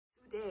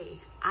Today,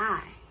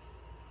 I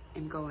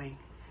am going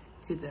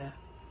to the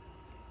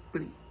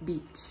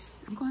beach.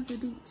 I'm going to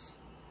the beach.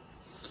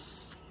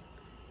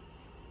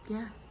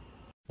 Yeah.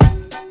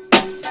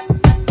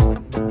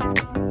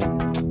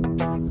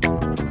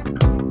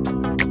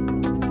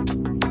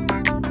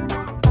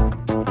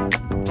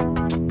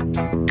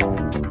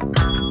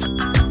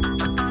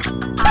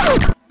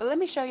 But let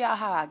me show y'all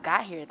how I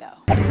got here though.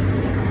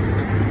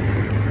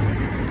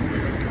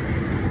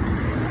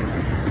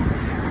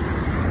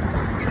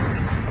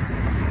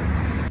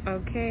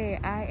 Okay,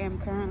 I am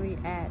currently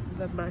at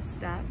the bus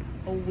stop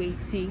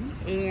awaiting,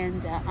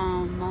 and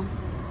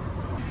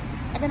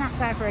I've been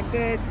outside for a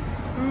good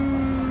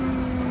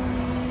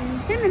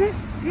 10 minutes.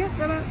 Yep,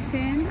 about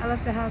 10. I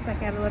left the house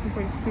like at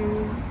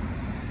 11:42,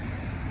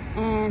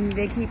 and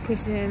they keep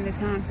pushing the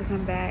time to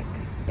come back.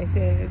 It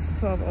says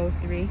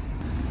 12:03,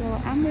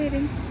 so I'm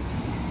waiting.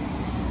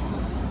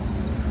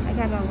 I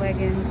got on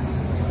leggings.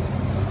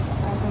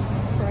 I look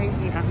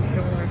crazy, I'm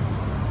sure.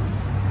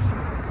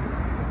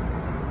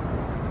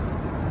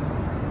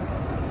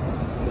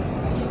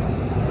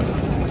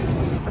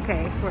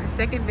 Okay, for a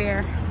second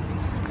there, I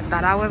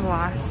thought I was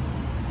lost.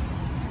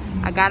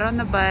 I got on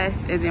the bus,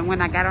 and then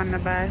when I got on the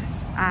bus,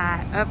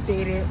 I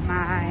updated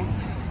my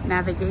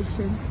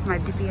navigation, my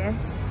GPS,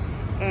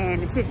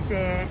 and the shit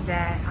said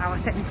that I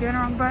was technically on the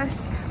wrong bus.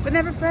 But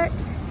never fret,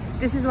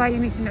 this is why you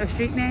need to know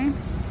street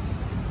names.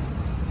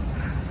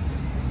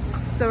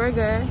 So we're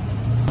good.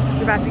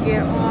 We're about to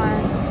get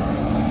on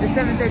the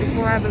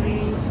 734, I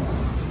believe,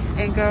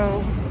 and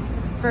go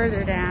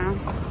further down,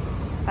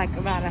 like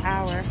about an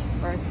hour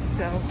or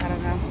so, I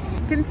don't know.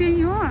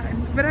 Continue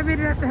on, but I made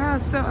it out the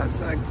house, so I'm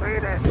so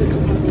excited.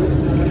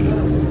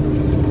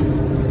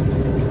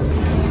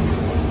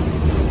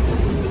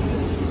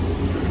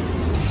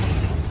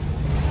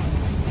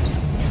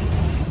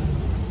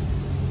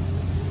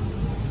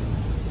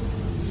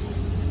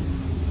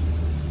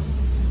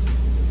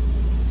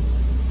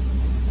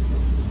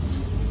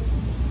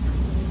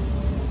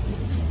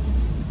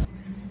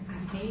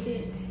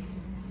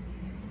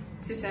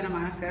 To Santa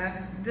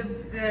Monica. The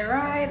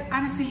ride,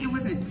 honestly, it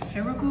wasn't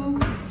terrible.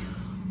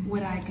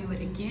 Would I do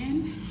it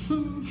again?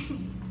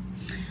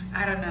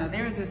 I don't know.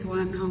 There was this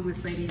one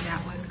homeless lady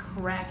that was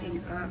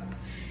cracking up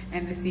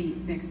in the seat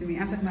next to me.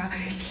 I'm talking about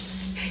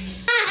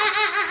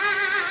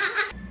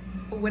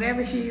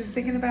whatever she was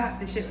thinking about,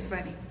 the shit was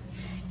funny.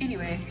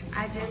 Anyway,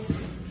 I just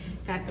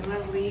got the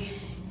lovely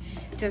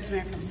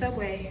gentleman from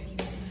Subway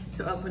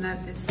to open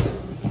up this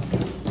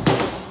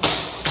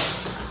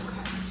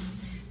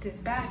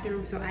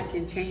bathroom so I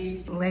can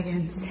change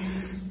leggings,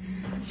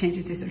 change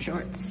it to some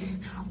shorts.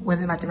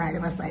 Wasn't about to ride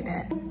the bus like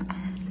that.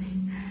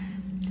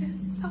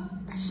 Just so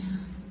fresh.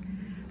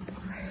 So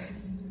fresh.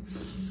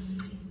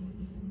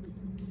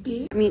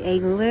 Get me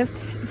a Lyft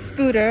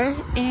scooter,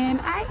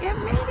 and I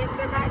am made it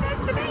to my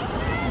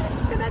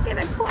destination. Did I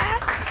get a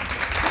clap?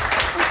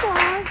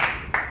 Applause.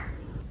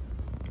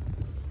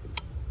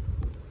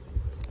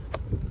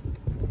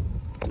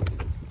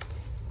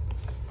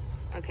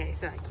 Okay,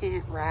 so I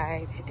can't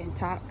ride and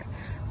talk,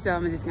 so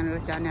I'm just gonna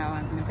let y'all know.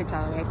 I'm gonna put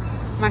y'all away.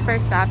 My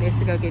first stop is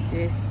to go get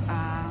this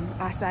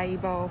acai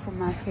bowl from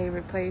my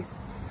favorite place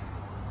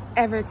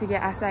ever to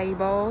get acai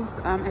bowls.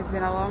 It's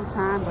been a long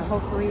time, but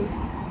hopefully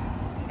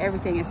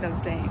everything is still the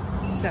same.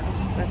 So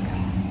let's go.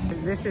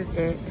 This is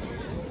it.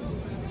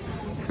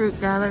 Fruit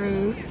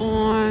Gallery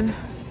on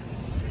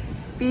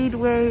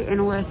Speedway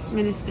in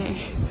Westminster.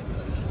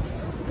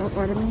 Let's go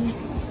order me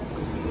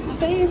my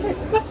favorite,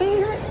 my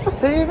favorite, my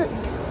favorite.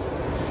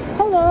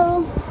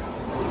 Hello.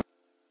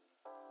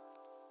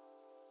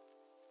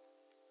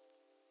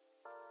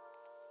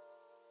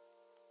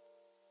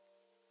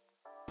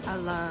 I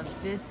love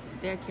this.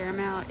 Their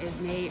caramel is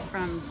made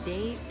from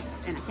dates,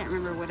 and I can't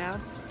remember what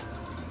else.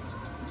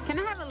 Can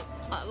I have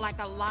like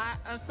a lot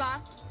of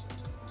sauce?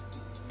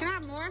 Can I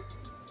have more?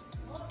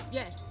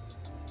 Yes.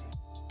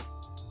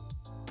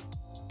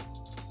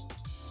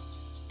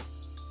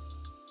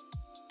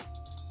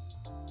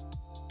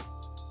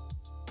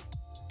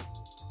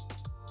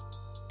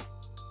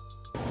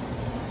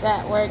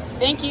 That works.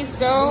 Thank you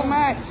so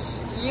much.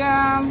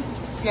 Yum.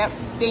 Yep.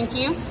 Thank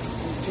you.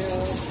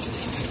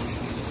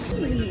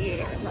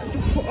 Yeah, about to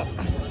pull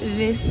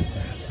this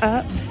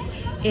up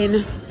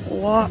and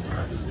walk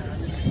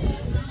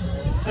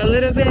a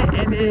little bit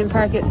and then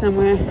park it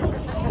somewhere.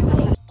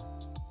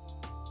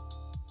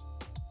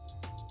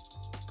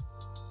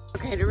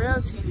 Okay, the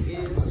real tea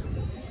is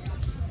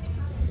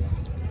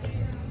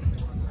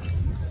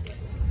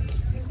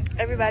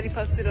everybody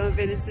posted on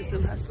Venice is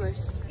some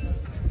hustlers.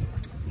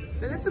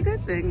 But it's a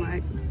good thing,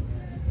 like,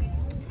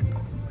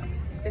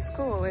 it's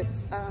cool, it's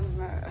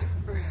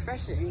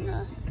refreshing.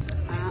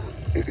 I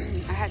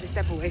had to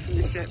step away from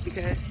this trip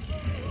because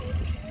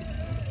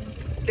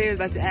they was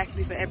about to ask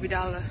me for every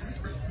dollar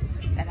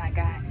that I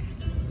got.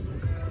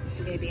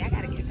 And baby, I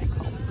gotta get back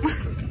home.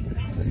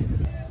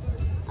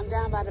 I'm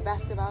down by the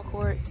basketball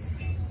courts.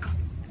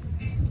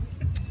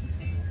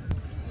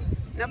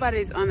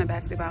 Nobody's on the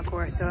basketball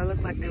court, so it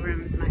looks like the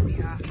rims might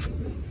be off.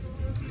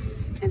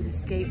 And the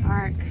skate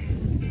park.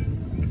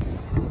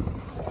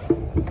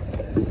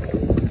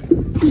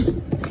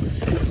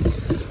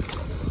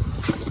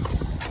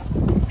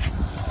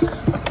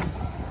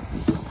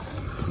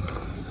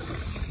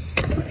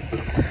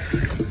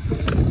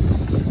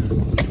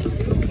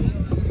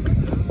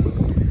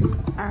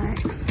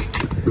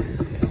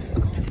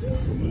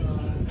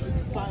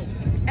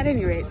 At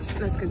any rate,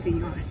 let's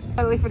continue on. I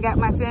totally forgot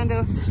my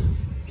sandals.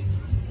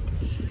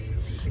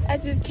 I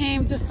just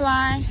came to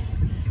find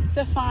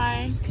the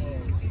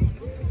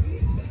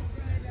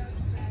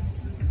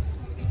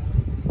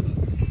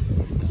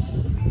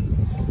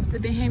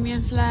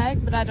Bahamian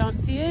flag, but I don't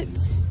see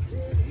it.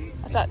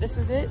 I thought this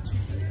was it.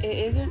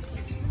 It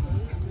isn't.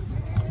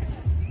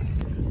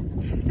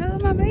 Tell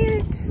them I made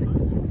it.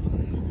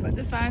 About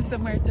to find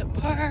somewhere to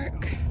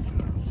park,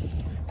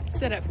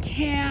 set up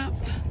camp.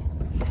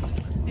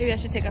 Maybe I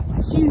should take off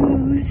my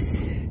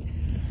shoes.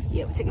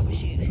 Yeah, we'll take off my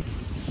shoes.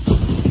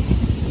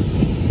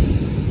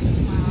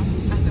 Wow,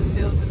 I can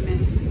feel the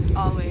mist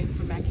all the way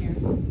from back here.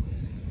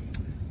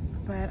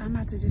 But I'm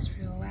about to just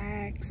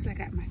relax. I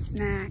got my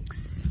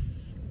snacks.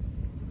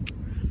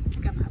 I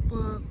got my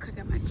book. I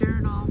got my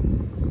journal.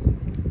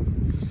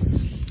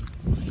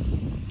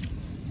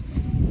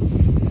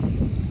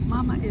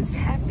 Mama is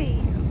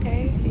happy,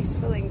 okay? She's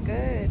feeling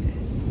good.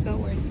 It's so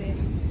worth it.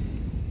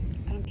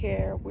 I don't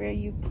care where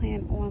you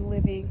plan on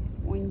living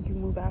when you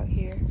move out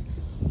here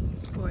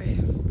or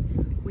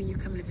when you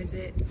come to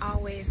visit.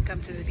 Always come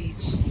to the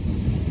beach.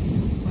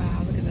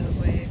 Wow, look at those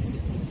waves.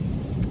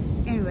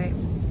 Anyway,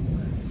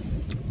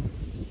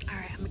 all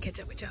right, I'm gonna catch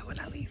up with y'all when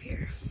I leave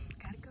here.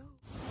 Gotta go.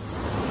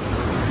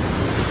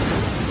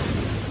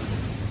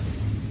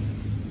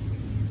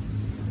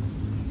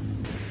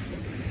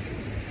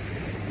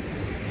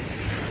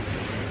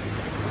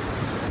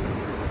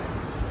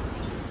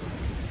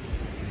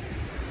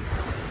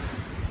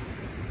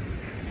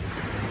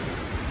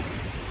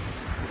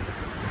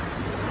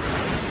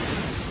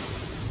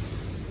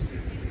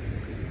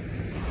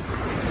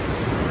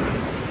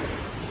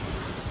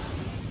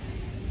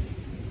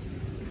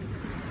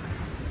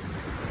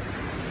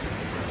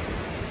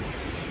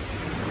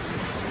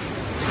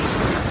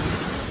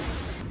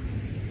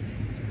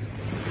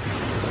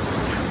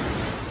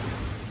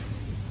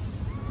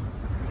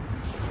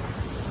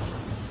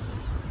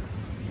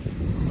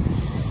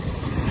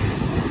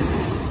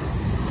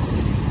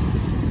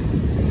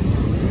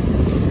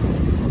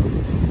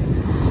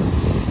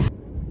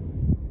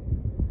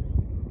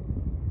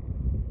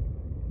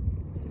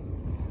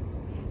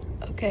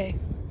 Okay.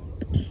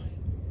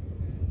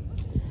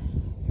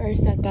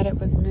 First, I thought it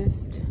was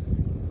mist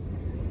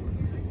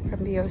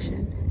from the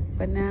ocean,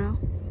 but now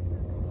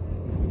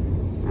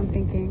I'm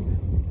thinking,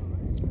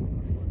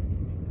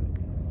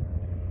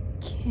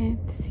 can't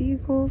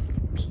seagulls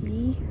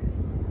pee?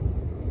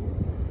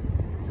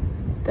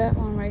 That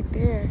one right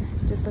there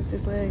just licked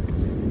his leg,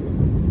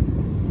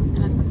 and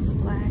I felt a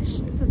splash.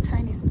 It's a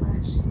tiny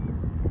splash.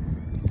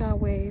 I saw a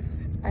wave.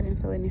 I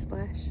didn't feel any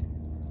splash.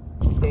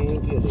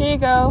 Thank you. Here you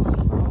go.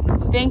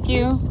 Thank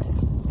you.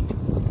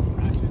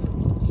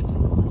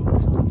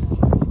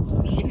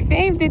 You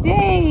saved the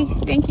day.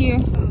 Thank you.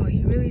 Oh,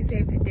 you really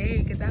saved the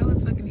day because I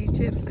was fucking these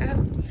chips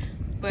up.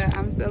 But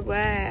I'm so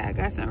glad I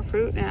got some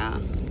fruit now.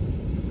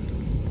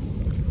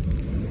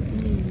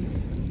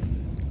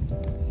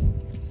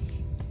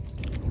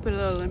 Put a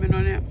little lemon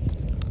on it.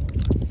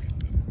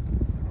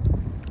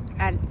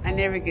 I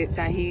never get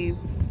tahini.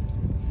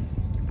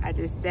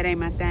 That ain't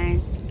my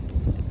thing.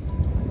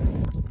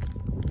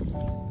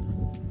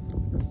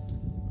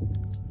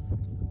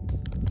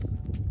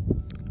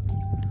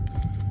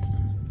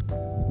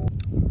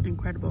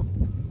 Incredible.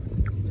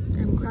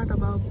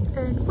 Incredible.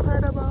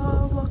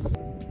 Incredible.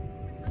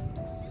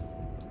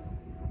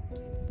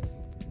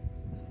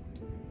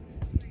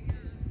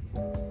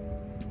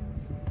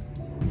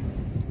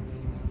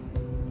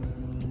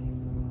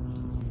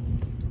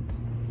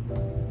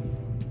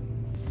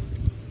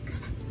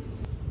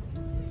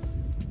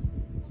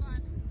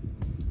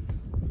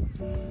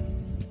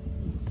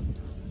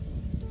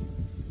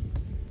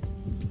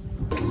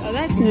 Oh,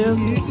 that's new.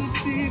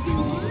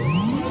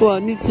 Well,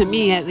 new to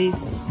me at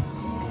least.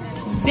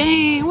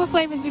 Dang, what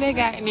flavors do they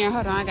got in there?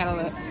 Hold on, I gotta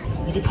look.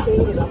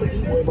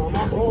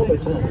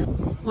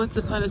 Once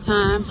upon a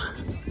time,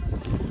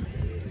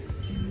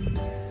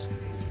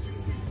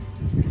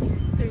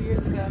 3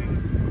 years ago,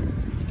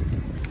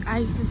 I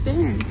used to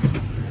stand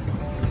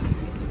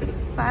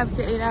 5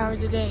 to 8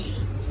 hours a day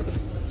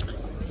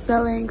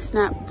selling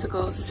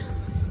snapticles.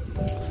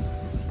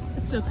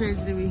 It's so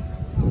crazy to me.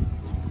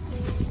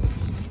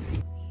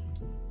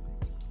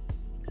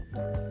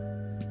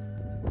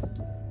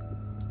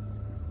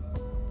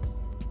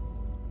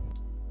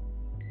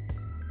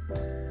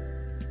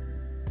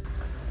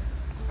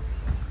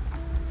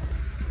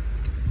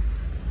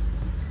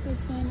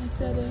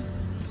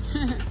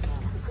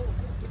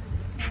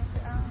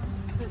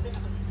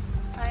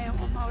 I am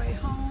on my way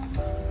home.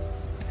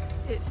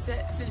 It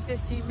sets in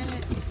 15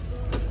 minutes.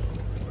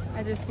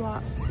 I just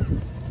walked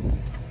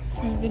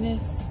from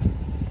Venice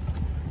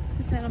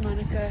to Santa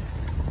Monica.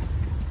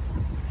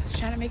 I was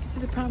trying to make it to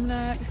the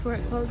promenade before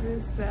it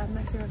closes, but I'm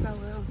not sure if I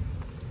will.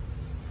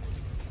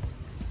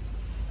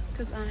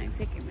 Because I'm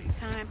taking my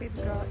time.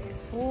 Baby girl is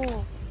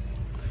full.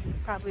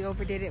 Probably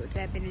overdid it with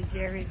that Ben &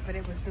 Jerry's, but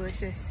it was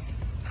delicious.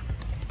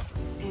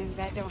 And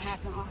that don't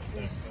happen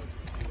often.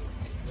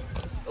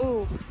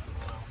 Ooh.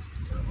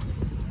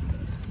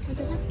 What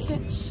did I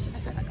catch? I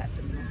thought I got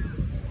them.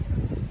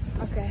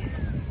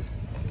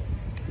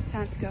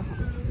 time to go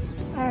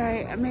home. All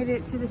right, I made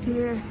it to the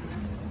pier.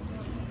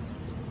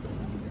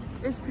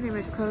 It's pretty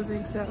much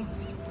closing, so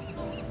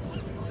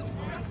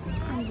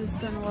I'm just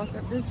gonna walk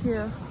up this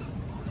hill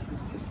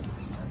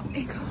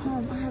and go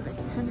home. I have a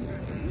tummy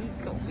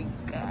ache. Oh my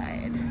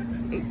God,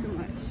 ate too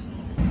much.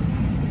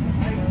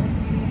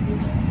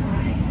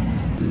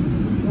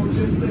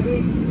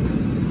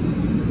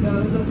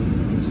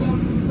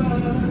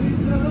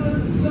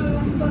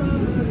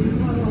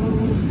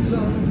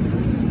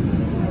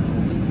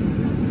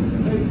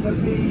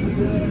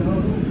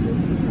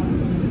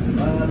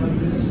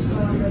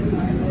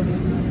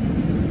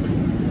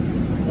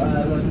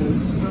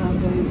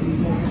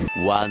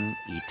 One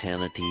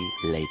eternity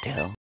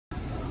later.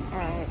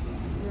 Alright,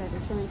 we're at the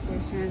train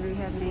station. We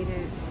have made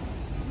it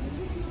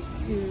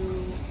to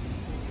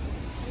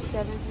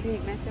 7th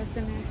Street Metro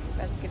Center.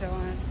 Let's get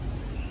on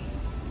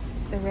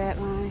the red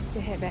line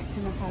to head back to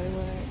North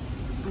Hollywood.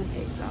 I'm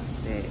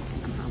exhausted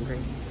and I'm hungry.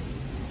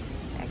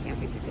 I can't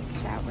wait to take a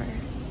shower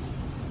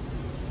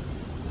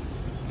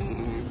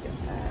and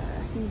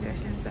use the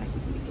restroom so I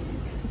can get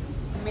it.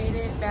 Made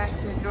it back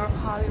to North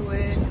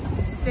Hollywood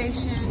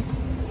Station.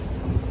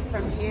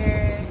 From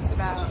here, it's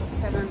about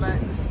 $7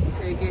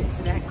 to get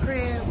to that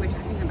crib, which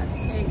I think I'm about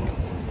to take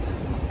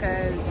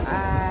because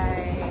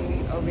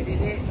I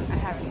overdid it. I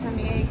have a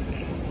tummy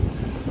ache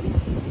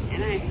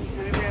and I ain't eating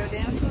no real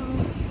damn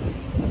food.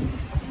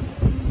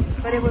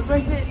 But it was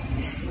worth it.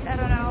 I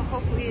don't know.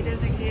 Hopefully it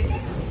doesn't get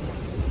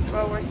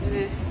well worse than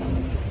this.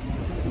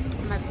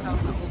 I'm about to call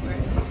my Uber.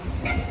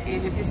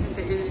 And if this is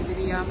the end of the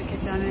video, I'm gonna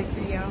catch you on the next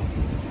video.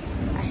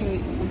 I hate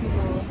when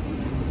people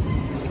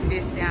keep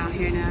this down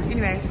here now.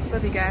 Anyway,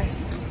 love you guys.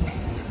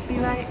 Be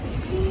right.